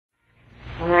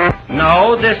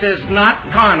No, this is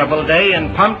not Carnival Day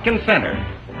in Pumpkin Center.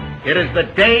 It is the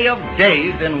day of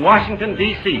days in Washington,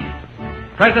 D.C.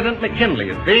 President McKinley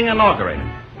is being inaugurated.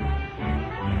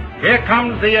 Here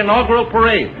comes the inaugural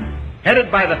parade,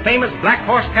 headed by the famous Black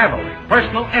Horse Cavalry,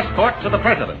 personal escort to the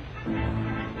president.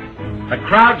 The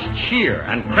crowds cheer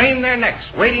and crane their necks,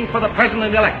 waiting for the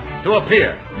president-elect to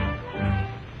appear.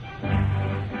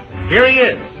 Here he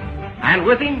is, and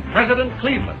with him, President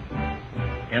Cleveland.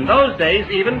 In those days,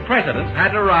 even presidents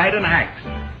had to ride in hacks.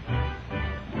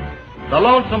 The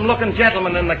lonesome-looking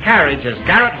gentleman in the carriage is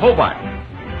Garrett Hobart.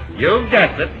 You've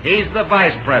guessed it, he's the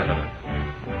vice president.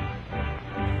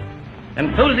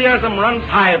 Enthusiasm runs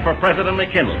high for President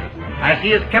McKinley, as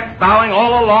he is kept bowing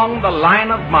all along the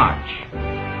line of march.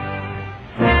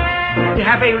 We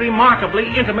have a remarkably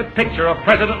intimate picture of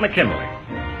President McKinley.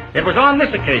 It was on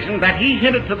this occasion that he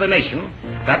hinted to the nation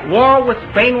that war with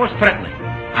Spain was threatening,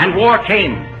 and war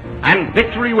came, and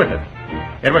victory with it.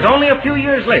 It was only a few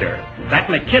years later that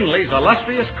McKinley's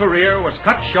illustrious career was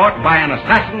cut short by an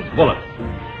assassin's bullet.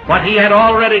 But he had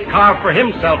already carved for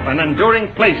himself an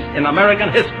enduring place in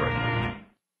American history.